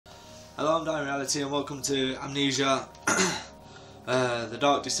Hello, I'm Dying Reality and welcome to Amnesia. The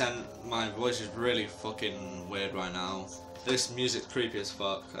Dark Descent. My voice is really fucking weird right now. This music's creepy as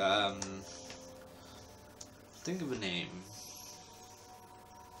fuck. Think of a name.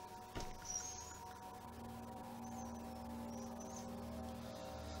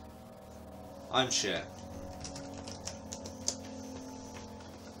 I'm shit.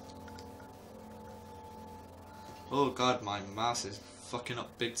 Oh god, my mouse is fucking up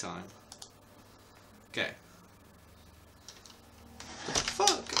big time. Okay. What the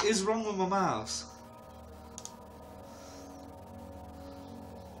fuck is wrong with my mouse?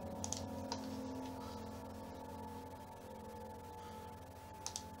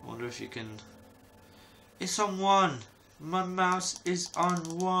 I wonder if you can... It's on 1! My mouse is on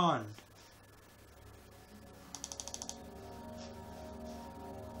 1!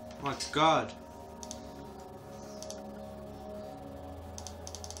 Oh my god.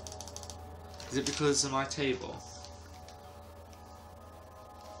 Is it because of my table?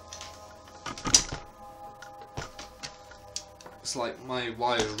 It's like my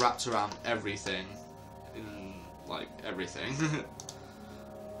wire wrapped around everything. In like everything.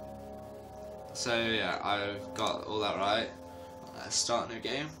 So yeah, I've got all that right. Let's start a new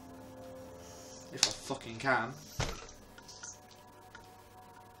game. If I fucking can.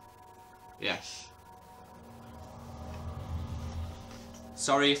 Yes.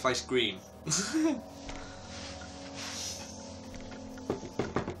 Sorry if I scream.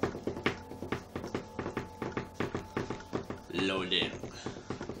 Loading.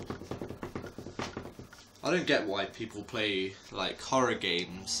 I don't get why people play like horror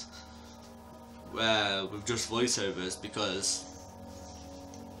games where with just voiceovers, because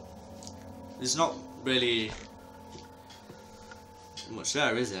there's not really much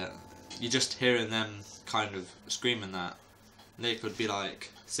there, is it? You're just hearing them kind of screaming that. They could be like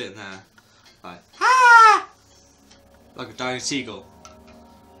sitting there like ah! Like a dying seagull.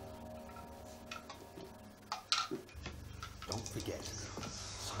 Don't forget,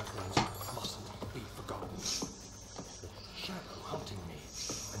 cyclones mustn't be forgotten. The shadow hunting me.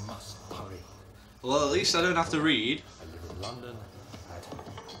 I must hurry. Well, at least I don't have to read. I live in London at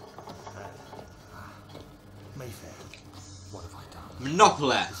Mayfair. What have I done?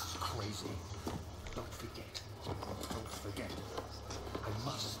 Monopoly. This is crazy. Don't forget. Don't forget. I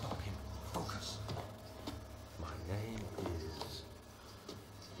must stop him. Focus. My name is...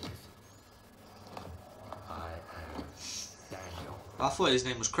 I am Daniel. I thought his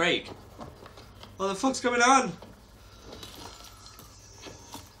name was Craig. What the fuck's going on?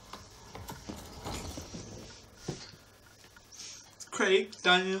 It's Craig,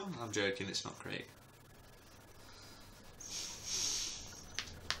 Daniel. I'm joking, it's not Craig.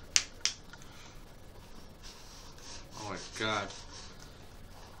 Oh my god.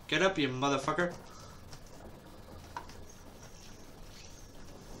 Get up, you motherfucker.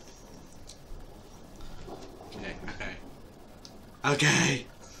 Okay, okay. Okay!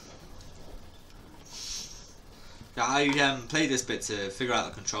 Yeah, I played this bit to figure out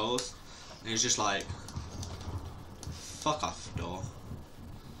the controls, and it was just like, fuck off, door.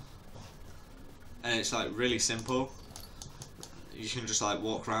 And it's like really simple. You can just like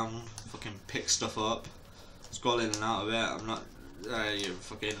walk around, fucking pick stuff up, scroll in and out of it. I'm not, you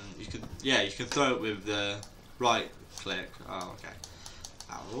fucking, you can, yeah, you can throw it with the right click. Oh, okay.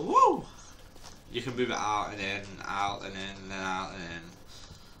 Woo! You can move it out and in, out and in, and then out and in.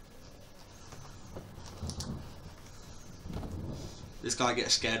 This guy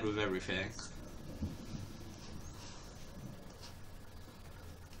gets scared with everything.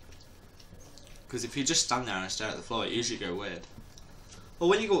 Because if you just stand there and stare at the floor, it usually go weird. Well,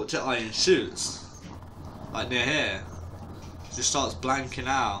 when you go up to iron shoots, like near here, it just starts blanking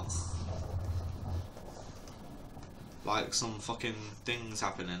out. Like some fucking things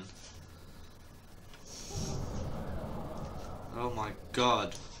happening. Oh my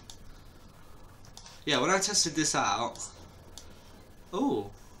god. Yeah, when I tested this out... Ooh.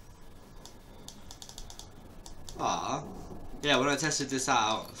 Ah. Yeah, when I tested this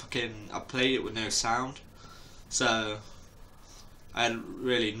out, I played it with no sound. So, I had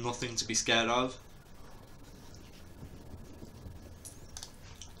really nothing to be scared of.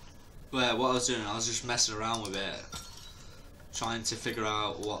 But what I was doing, I was just messing around with it. Trying to figure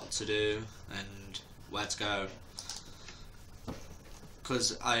out what to do and where to go.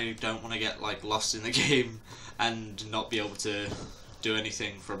 Because I don't want to get like lost in the game and not be able to do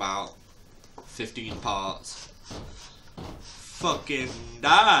anything for about 15 parts. Fucking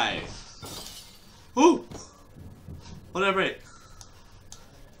die! Ooh! What a break!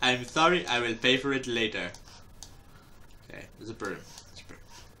 I'm sorry, I will pay for it later. Okay, there's a broom. There's a broom.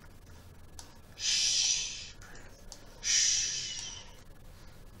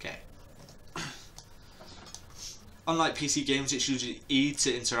 unlike PC games, it's usually E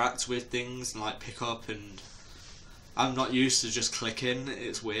to interact with things and like pick up, and I'm not used to just clicking.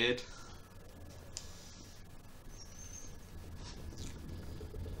 It's weird.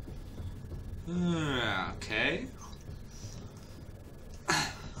 Okay.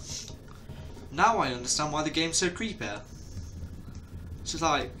 Now I understand why the game's so creepy. It's just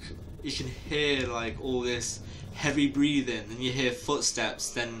like you can hear like all this heavy breathing, and you hear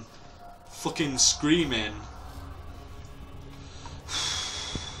footsteps, then fucking screaming.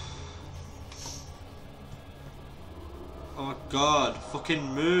 Oh my god, fucking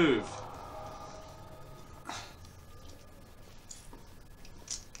move.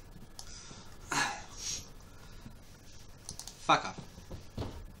 Fuck off.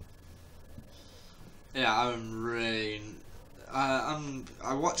 Yeah, I'm really...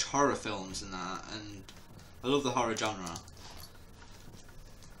 I watch horror films and that, and I love the horror genre.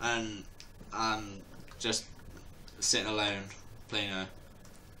 And I'm just sitting alone, playing a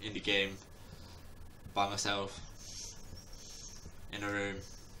indie game by myself in a room,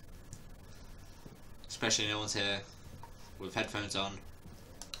 especially no one's here, with headphones on.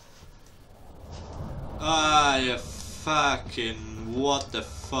 Ah, you fucking what the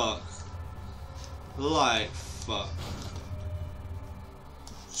fuck? Like fuck.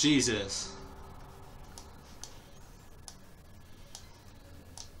 Jesus.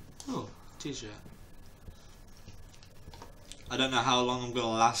 Oh, t-shirt. I don't know how long I'm gonna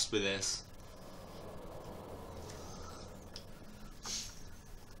last with this.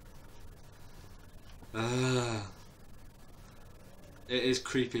 It is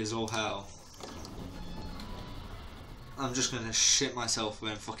creepy as all hell. I'm just gonna shit myself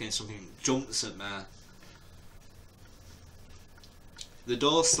when fucking something jumps at me. The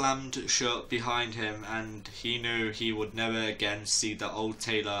door slammed shut behind him, and he knew he would never again see the old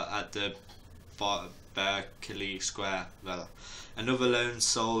tailor at the Berkeley Square. Well, another lone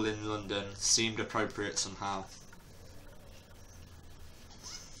soul in London seemed appropriate somehow.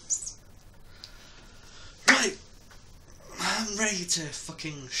 Right, I'm ready to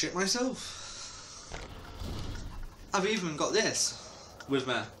fucking shit myself. I've even got this with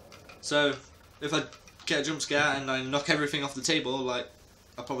me, so if I get a jump scare and I knock everything off the table, like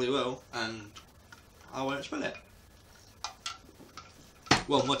I probably will, and I won't spill it.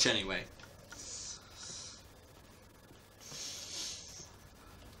 Well, much anyway.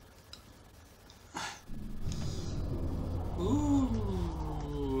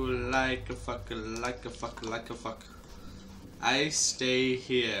 Ooh, like a fuck, like a fuck, like a fuck. I stay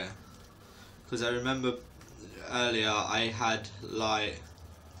here because I remember earlier I had light.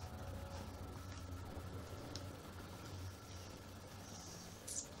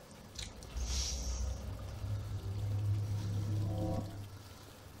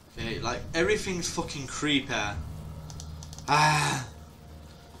 Okay, like everything's fucking creepy. Ah,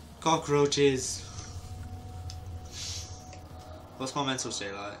 cockroaches. What's my mental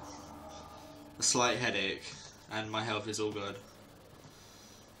state like? A slight headache, and my health is all good.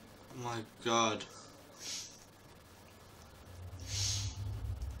 Oh my god.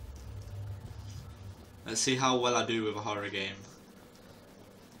 Let's see how well I do with a horror game.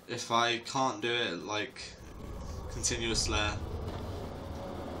 If I can't do it like continuously,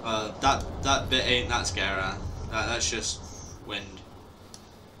 that bit ain't that scary. That's just wind.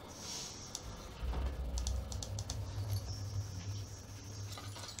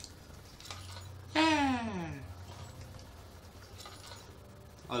 Yeah.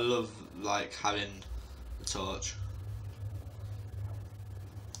 I love like having a torch.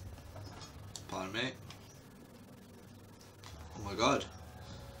 Pardon me. Oh my god.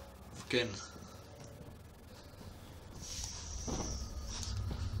 Fucking.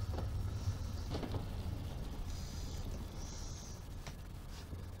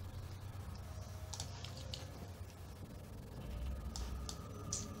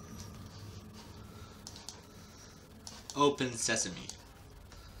 Open sesame.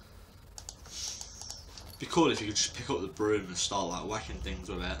 Be cool if you could just pick up the broom and start like whacking things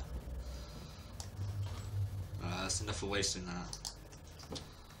with it. That's enough for wasting that.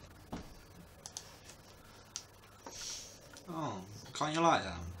 Oh, can't you like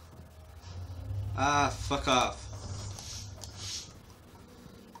them? Ah, fuck off.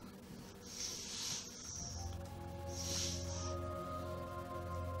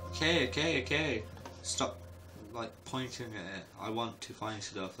 Okay. Stop, like, pointing at it. I want to find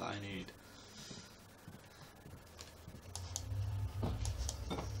stuff that I need.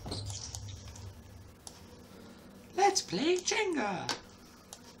 Let's play Jenga!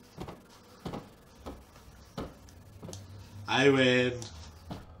 I win!